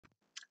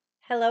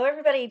Hello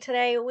everybody,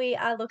 today we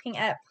are looking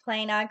at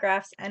Planar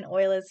Graphs and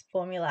Euler's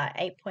formula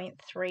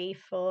 8.3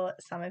 for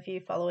some of you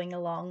following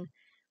along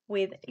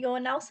with your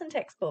Nelson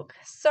textbook.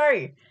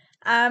 So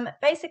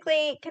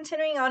basically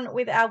continuing on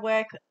with our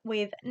work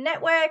with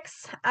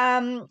networks,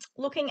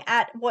 looking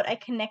at what a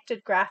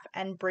connected graph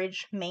and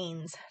bridge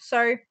means.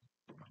 So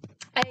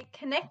a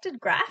connected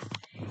graph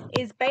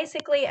is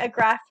basically a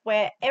graph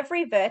where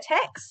every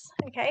vertex,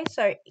 okay,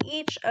 so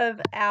each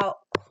of our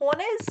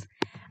corners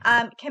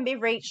can be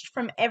reached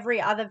from every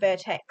other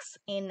vertex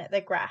in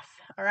the graph.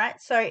 All right,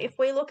 so if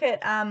we look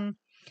at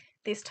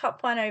this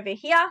top one over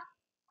here,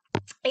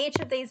 each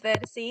of these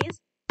vertices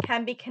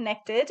can be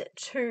connected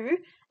to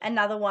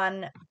another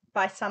one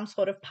by some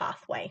sort of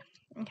pathway.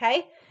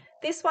 Okay,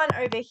 this one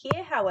over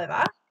here,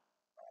 however,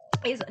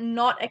 is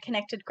not a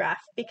connected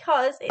graph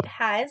because it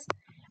has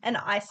an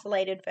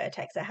isolated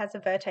vertex. It has a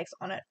vertex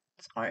on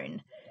its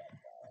own.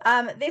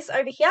 This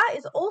over here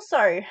is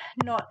also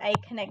not a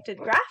connected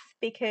graph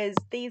because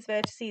these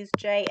vertices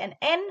J and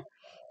N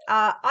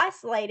are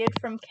isolated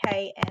from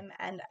K, M,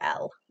 and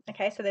L.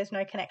 Okay, so there's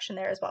no connection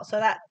there as well. So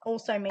that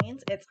also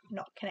means it's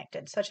not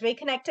connected. So to be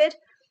connected,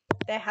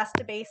 there has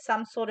to be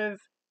some sort of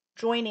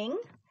joining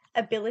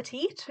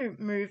ability to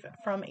move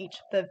from each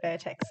of the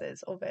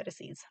vertexes or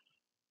vertices.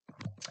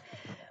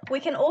 We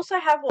can also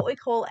have what we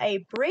call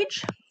a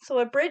bridge. So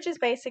a bridge is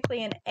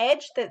basically an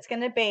edge that's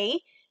going to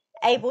be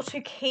able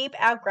to keep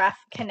our graph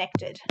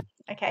connected.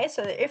 Okay,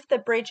 so if the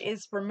bridge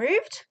is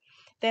removed,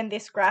 then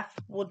this graph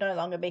will no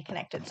longer be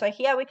connected. So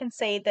here we can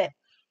see that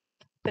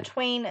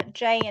between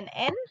J and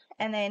N,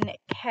 and then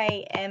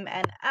K, M,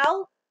 and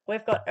L,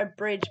 we've got a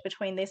bridge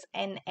between this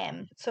N,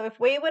 M. So if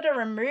we were to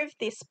remove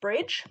this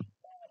bridge,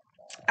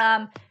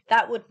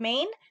 that would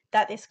mean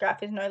that this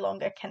graph is no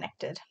longer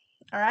connected.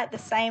 All right, the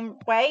same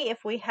way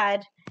if we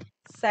had,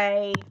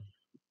 say,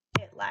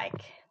 it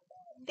like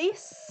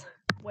this,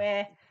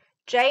 where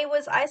J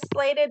was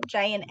isolated,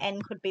 J and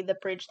N could be the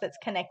bridge that's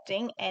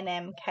connecting N,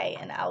 M, K,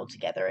 and L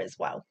together as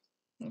well.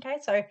 Okay,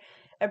 so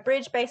a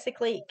bridge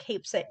basically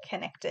keeps it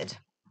connected.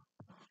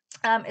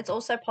 It's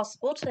also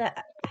possible to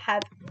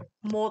have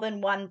more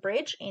than one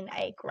bridge in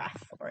a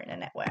graph or in a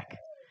network.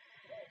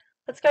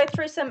 Let's go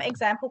through some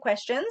example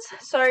questions.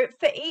 So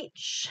for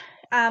each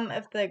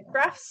of the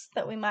graphs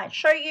that we might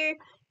show you,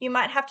 you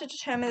might have to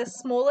determine the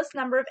smallest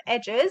number of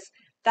edges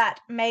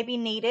that may be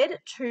needed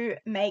to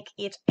make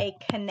it a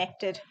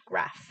connected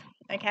graph.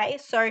 Okay,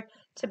 so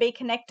to be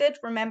connected,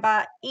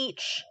 remember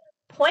each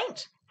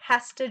point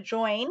has to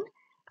join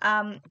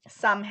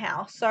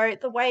somehow. So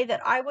the way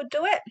that I would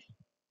do it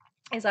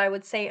is I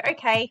would say,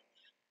 okay,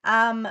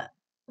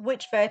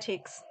 which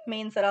vertex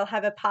means that I'll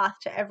have a path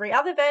to every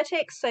other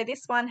vertex. So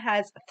this one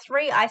has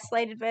 3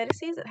 isolated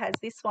vertices. It has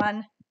this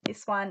one,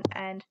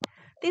 and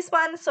this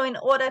one. So in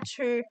order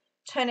to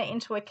turn it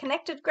into a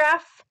connected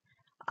graph,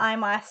 I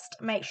must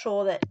make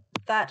sure that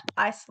that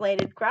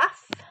isolated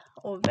graph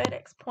or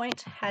vertex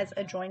point has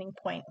a joining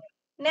point.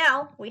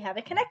 Now we have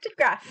a connected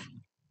graph.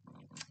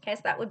 Okay,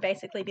 so that would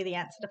basically be the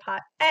answer to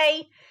part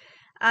A.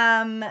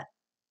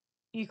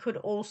 You could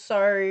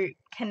also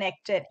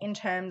connect it in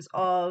terms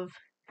of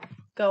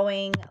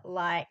going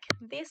like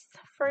this,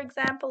 for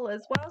example,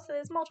 as well. So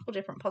there's multiple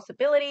different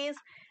possibilities.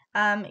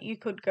 You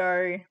could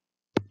go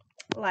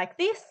like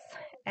this,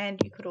 and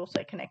you could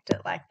also connect it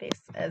like this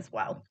as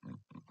well.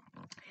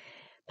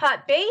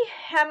 Part B,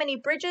 how many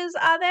bridges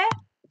are there?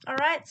 All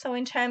right, so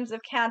in terms of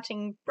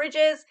counting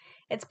bridges,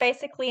 it's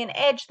basically an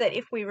edge that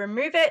if we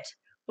remove it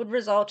would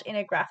result in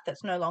a graph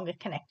that's no longer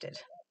connected.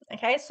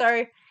 Okay,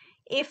 so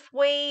if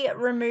we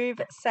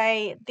remove,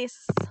 say,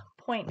 this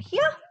point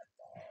here,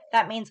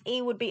 that means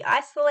E would be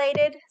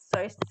isolated,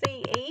 so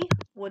CE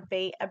would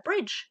be a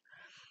bridge.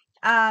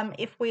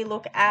 If we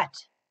look at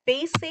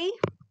BC,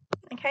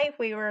 okay, if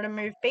we were to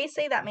move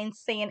BC, that means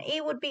C and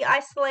E would be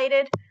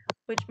isolated,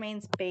 which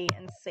means B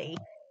and C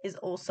is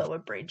also a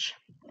bridge.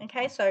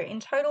 Okay, so in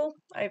total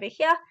over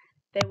here,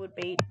 there would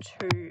be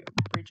 2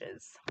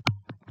 bridges.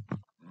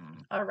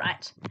 All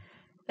right,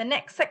 the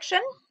next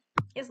section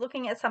is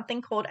looking at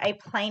something called a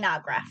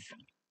planar graph.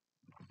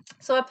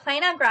 So a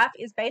planar graph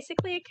is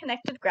basically a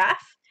connected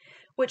graph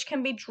which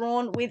can be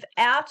drawn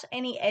without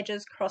any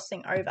edges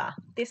crossing over.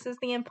 This is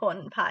the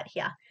important part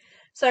here.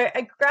 So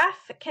a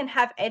graph can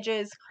have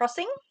edges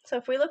crossing. So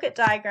if we look at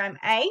diagram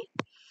A,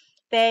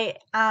 there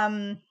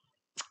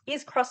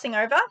is crossing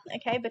over,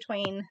 okay,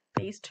 between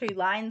these 2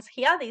 lines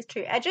here, these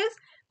 2 edges.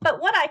 But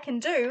what I can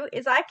do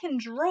is I can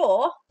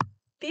draw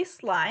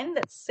this line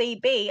that's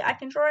CB, I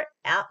can draw it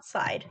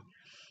outside,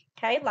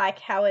 okay, like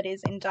how it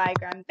is in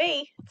diagram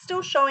B. It's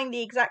still showing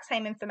the exact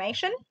same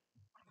information,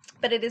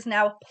 but it is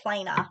now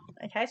planar.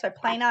 Okay, so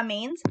planar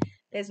means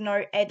there's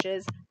no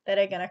edges that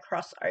are going to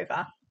cross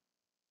over.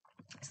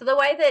 So the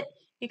way that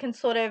you can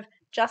sort of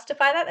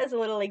justify that, there's a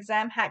little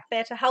exam hack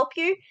there to help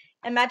you.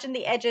 Imagine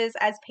the edges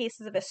as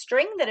pieces of a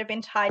string that have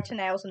been tied to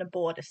nails on a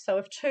board. So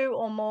if 2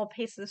 or more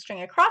pieces of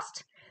string are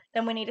crossed,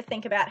 then we need to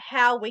think about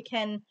how we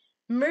can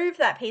move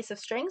that piece of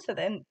string so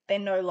then they're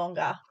no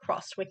longer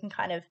crossed. We can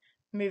kind of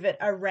move it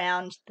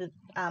around the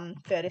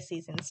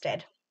vertices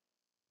instead.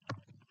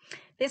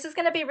 This is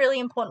going to be really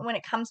important when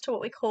it comes to what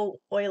we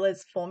call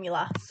Euler's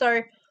formula.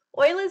 So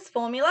Euler's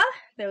formula,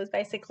 there was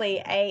basically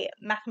a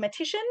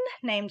mathematician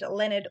named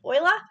Leonhard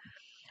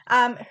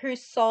Euler who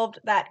solved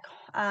that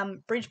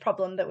bridge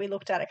problem that we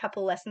looked at a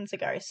couple of lessons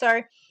ago.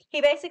 So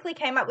he basically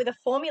came up with a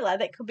formula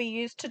that could be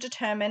used to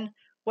determine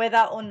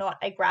whether or not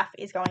a graph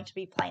is going to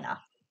be planar.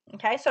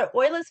 Okay, so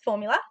Euler's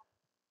formula,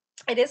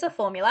 it is a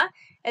formula.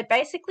 It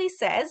basically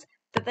says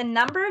that the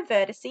number of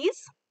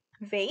vertices,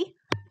 V,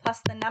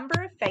 plus the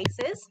number of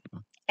faces,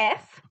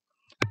 F,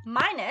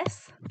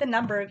 minus the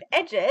number of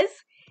edges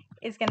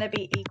is going to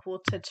be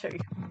equal to 2.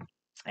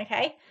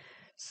 Okay,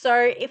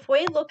 so if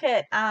we look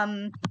at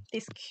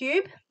this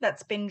cube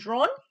that's been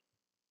drawn,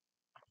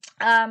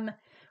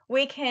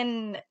 we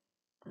can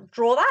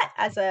draw that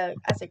as a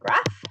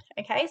graph.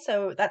 Okay,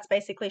 so that's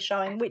basically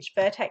showing which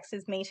vertex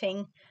is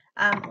meeting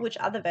which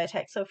other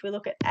vertex. So if we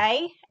look at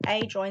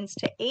A joins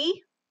to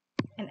E,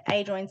 and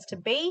A joins to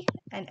B,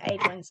 and A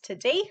joins to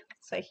D.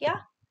 So here,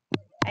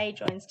 A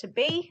joins to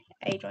B,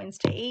 A joins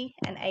to E,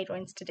 and A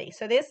joins to D.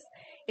 So this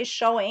is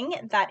showing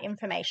that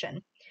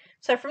information.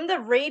 So from the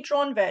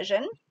redrawn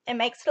version, it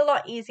makes it a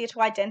lot easier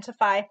to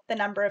identify the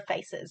number of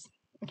faces.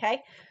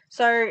 Okay,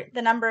 so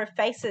the number of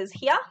faces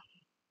here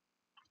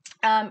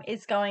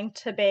is going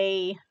to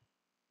be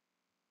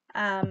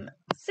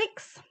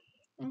 6.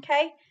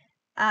 Okay,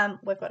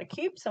 we've got a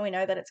cube, so we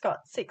know that it's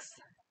got 6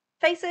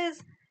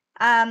 faces.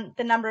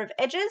 The number of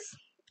edges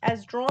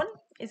as drawn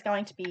is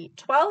going to be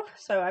 12.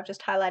 So I've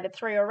just highlighted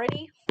 3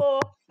 already. 4,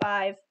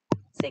 5,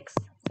 6,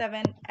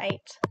 7, 8,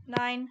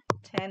 9,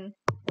 10,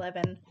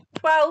 11,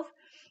 12.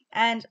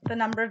 And the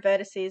number of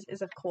vertices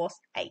is, of course,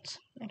 8.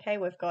 Okay,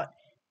 we've got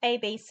A,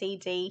 B, C,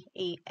 D,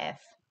 E,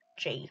 F,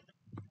 G.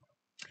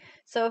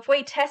 So if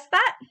we test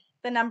that,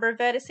 the number of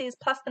vertices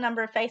plus the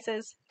number of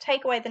faces,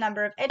 take away the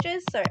number of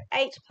edges, so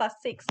 8 plus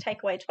 6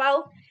 take away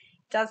 12,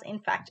 does in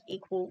fact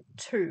equal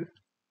 2.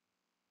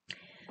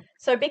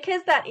 So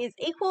because that is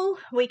equal,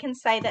 we can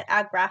say that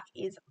our graph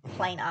is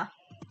planar.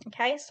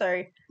 Okay,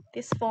 so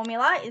this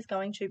formula is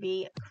going to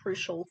be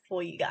crucial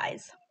for you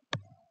guys.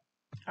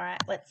 All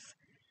right, let's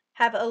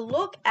have a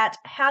look at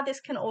how this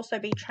can also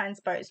be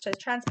transposed. So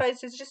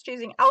transposed is just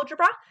using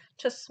algebra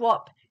to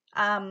swap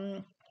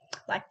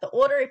like the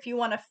order if you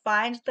want to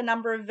find the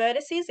number of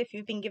vertices, if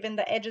you've been given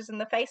the edges and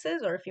the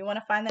faces, or if you want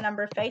to find the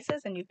number of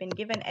faces and you've been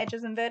given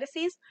edges and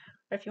vertices,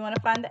 or if you want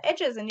to find the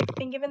edges and you've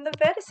been given the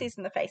vertices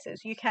and the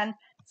faces, you can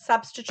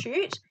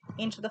substitute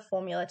into the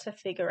formula to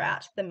figure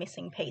out the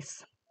missing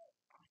piece.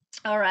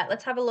 All right,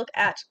 let's have a look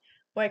at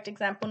worked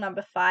example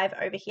number 5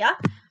 over here.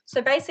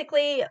 So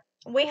basically,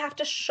 we have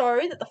to show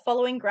that the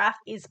following graph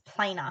is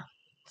planar.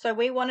 So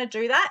we want to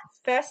do that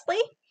firstly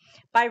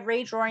by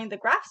redrawing the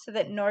graph so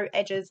that no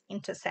edges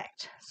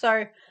intersect.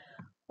 So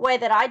the way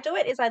that I do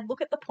it is I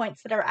look at the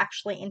points that are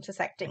actually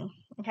intersecting.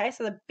 Okay,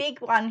 so the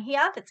big one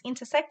here that's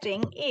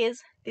intersecting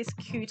is this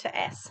Q to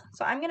S.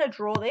 So I'm going to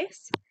draw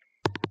this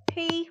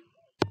P,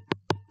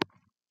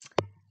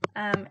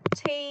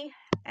 T,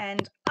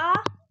 and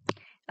R.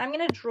 I'm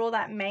going to draw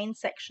that main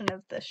section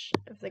of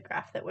the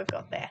graph that we've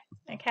got there.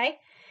 Okay,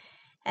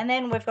 and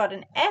then we've got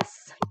an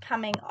S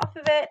coming off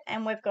of it,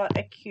 and we've got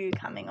a Q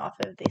coming off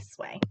of this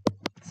way.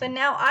 So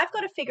now I've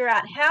got to figure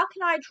out how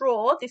can I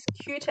draw this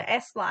Q to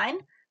S line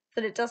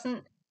so that it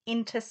doesn't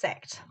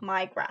intersect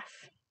my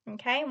graph.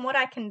 Okay, and what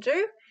I can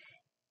do,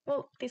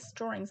 well, this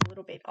drawing's a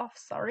little bit off,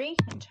 sorry,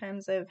 in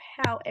terms of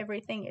how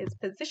everything is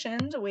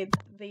positioned with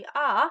the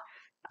R.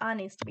 R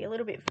needs to be a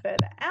little bit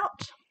further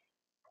out,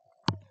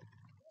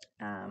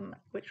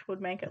 which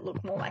would make it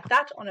look more like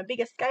that on a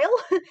bigger scale.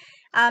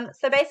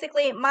 So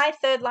basically, my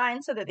third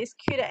line so that this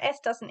Q to S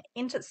doesn't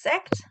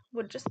intersect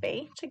would just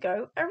be to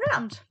go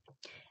around.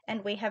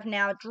 And we have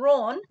now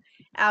drawn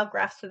our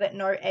graph so that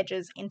no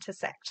edges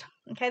intersect.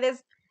 Okay,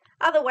 there's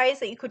other ways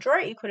that you could draw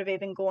it. You could have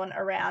even gone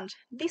around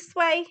this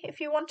way if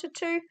you wanted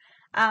to.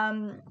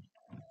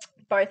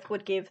 Both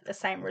would give the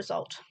same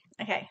result.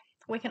 Okay,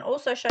 we can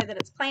also show that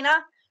it's planar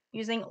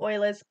using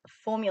Euler's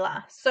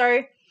formula.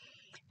 So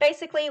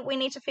basically, we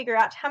need to figure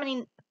out how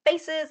many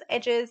faces,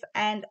 edges,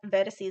 and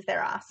vertices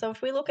there are. So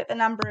if we look at the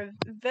number of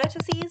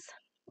vertices,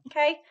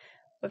 okay,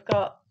 we've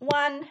got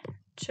 1,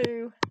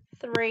 2,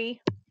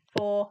 3,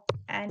 4,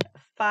 and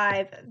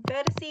 5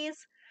 vertices.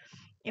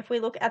 If we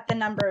look at the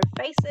number of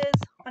faces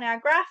on our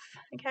graph,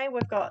 okay,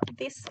 we've got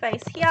this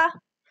face here,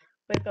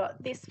 we've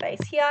got this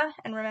face here,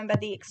 and remember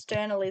the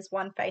external is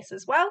one face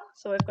as well.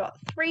 So we've got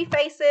 3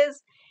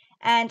 faces,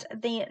 and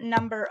the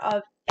number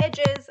of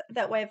edges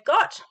that we've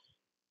got,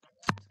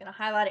 I'm just going to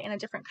highlight it in a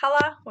different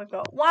color. We've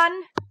got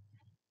 1,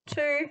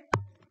 2,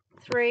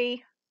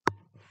 3,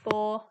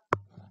 4,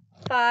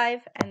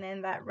 5, and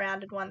then that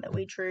rounded one that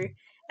we drew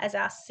as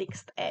our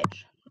 6th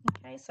edge.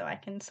 Okay, so I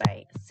can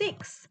say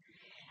 6.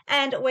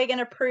 And we're going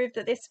to prove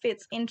that this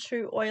fits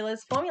into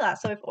Euler's formula.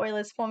 So if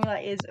Euler's formula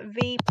is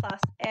V plus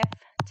F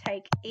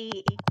take E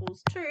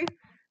equals 2,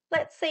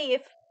 let's see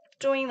if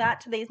doing that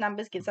to these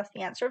numbers gives us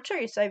the answer of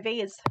 2. So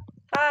V is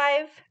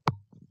 5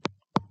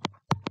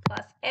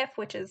 plus F,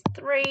 which is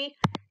 3,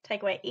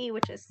 take away E,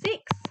 which is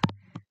 6.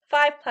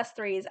 5 plus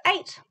 3 is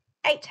 8.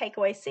 8 take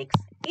away 6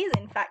 is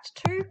in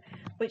fact 2,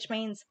 which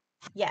means,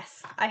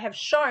 yes, I have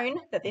shown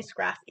that this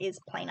graph is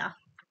planar.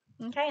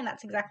 Okay, and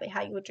that's exactly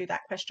how you would do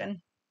that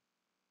question.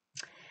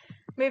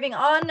 Moving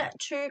on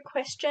to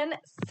question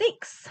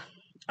 6.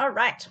 All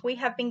right, we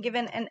have been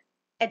given an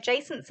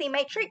adjacency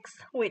matrix,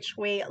 which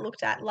we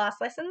looked at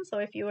last lesson. So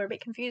if you were a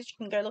bit confused,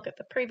 you can go look at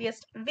the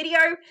previous video.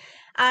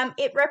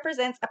 It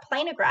represents a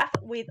planar graph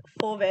with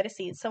 4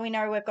 vertices. So we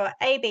know we've got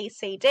A, B,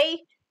 C,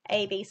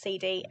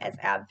 D as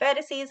our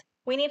vertices.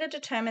 We need to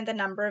determine the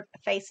number of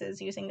faces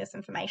using this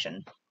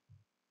information.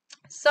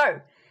 So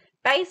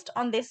based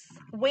on this,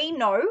 we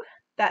know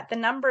that the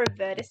number of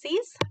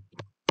vertices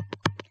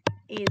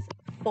is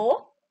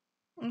 4.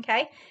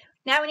 Okay,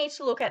 now we need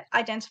to look at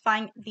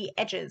identifying the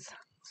edges.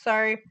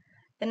 So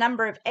the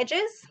number of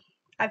edges,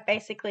 I've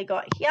basically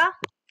got here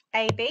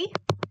AB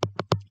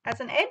as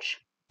an edge.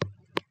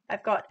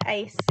 I've got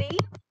AC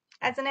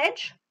as an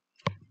edge.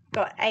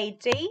 Got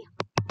AD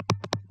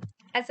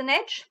as an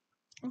edge.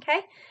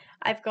 Okay,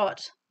 I've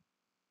got,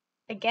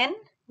 again,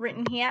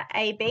 written here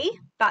AB,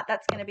 but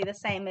that's going to be the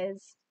same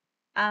as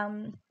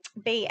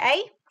BA.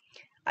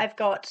 I've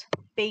got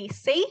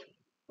BC.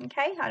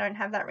 Okay, I don't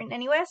have that written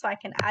anywhere, so I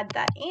can add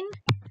that in.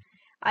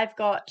 I've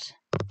got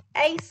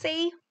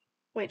AC,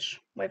 which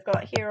we've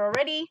got here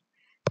already.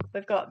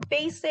 We've got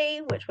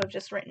BC, which we've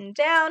just written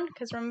down,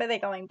 because remember they're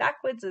going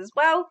backwards as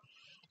well.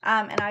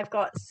 And I've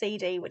got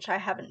CD, which I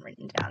haven't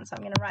written down, so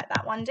I'm going to write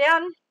that one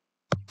down.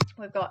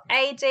 We've got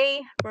AD,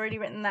 I've already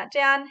written that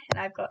down, and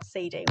I've got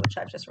CD, which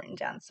I've just written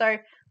down. So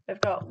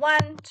we've got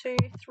 1, 2,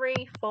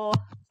 3, 4,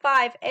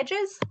 5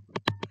 edges.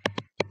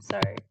 So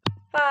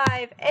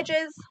 5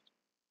 edges.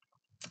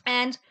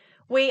 And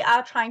we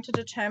are trying to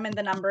determine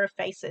the number of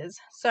faces.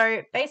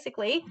 So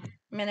basically,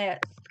 I'm going to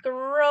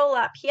scroll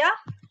up here.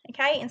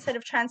 Okay, instead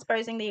of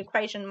transposing the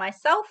equation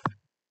myself,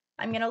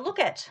 I'm going to look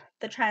at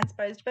the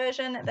transposed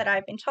version that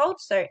I've been told.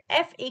 So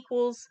F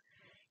equals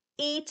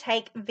E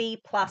take V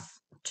plus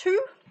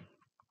 2.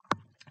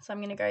 So I'm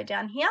going to go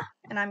down here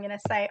and I'm going to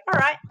say, all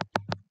right,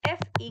 F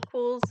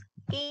equals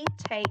E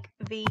take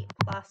V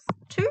plus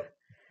 2. So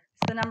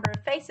the number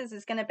of faces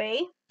is going to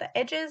be the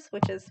edges,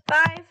 which is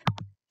 5,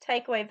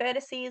 take away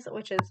vertices,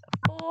 which is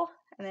 4,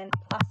 and then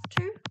plus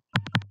 2.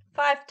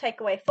 5 take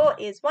away 4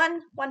 is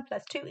 1. 1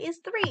 plus 2 is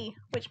 3,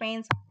 which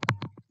means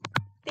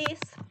this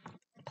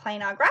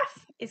planar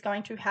graph is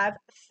going to have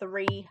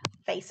 3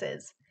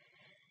 faces.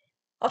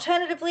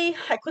 Alternatively,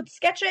 I could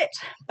sketch it,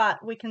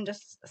 but we can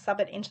just sub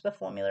it into the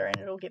formula and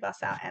it'll give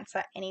us our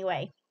answer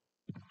anyway.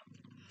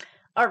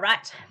 All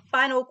right,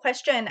 final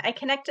question. A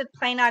connected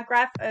planar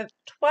graph of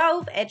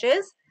 12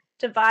 edges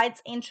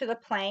divides into the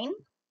plane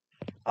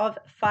of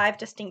 5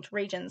 distinct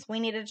regions.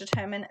 We need to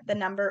determine the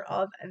number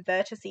of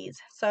vertices.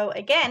 So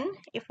again,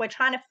 if we're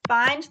trying to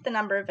find the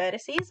number of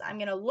vertices, I'm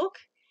going to look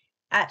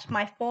at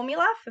my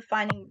formula for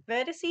finding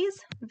vertices.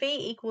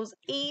 V equals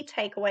E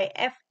take away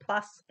F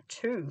plus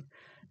 2.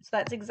 So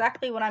that's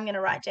exactly what I'm going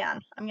to write down.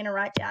 I'm going to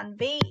write down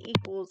V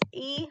equals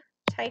E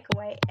take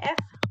away F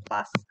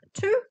plus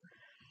 2.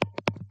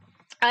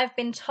 I've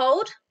been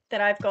told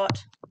that I've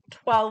got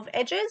 12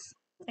 edges.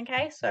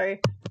 Okay, so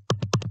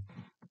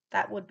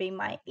that would be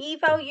my E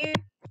value.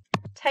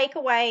 Take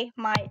away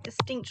my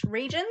distinct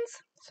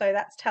regions. So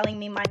that's telling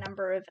me my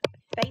number of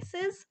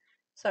faces.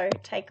 So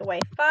take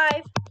away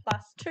 5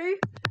 plus 2.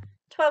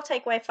 12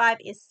 take away 5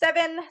 is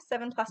 7.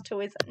 7 plus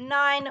 2 is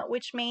 9,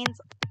 which means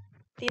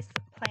this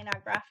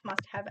planar graph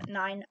must have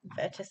 9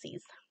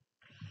 vertices.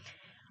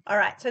 All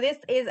right, so this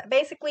is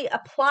basically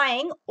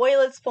applying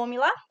Euler's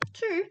formula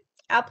to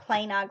our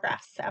planar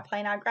graphs. Our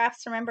planar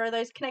graphs, remember, are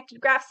those connected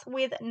graphs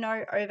with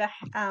no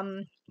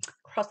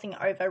crossing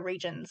over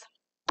regions.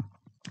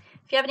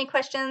 If you have any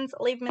questions,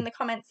 leave them in the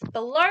comments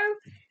below.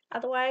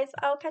 Otherwise,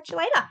 I'll catch you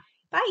later.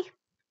 Bye.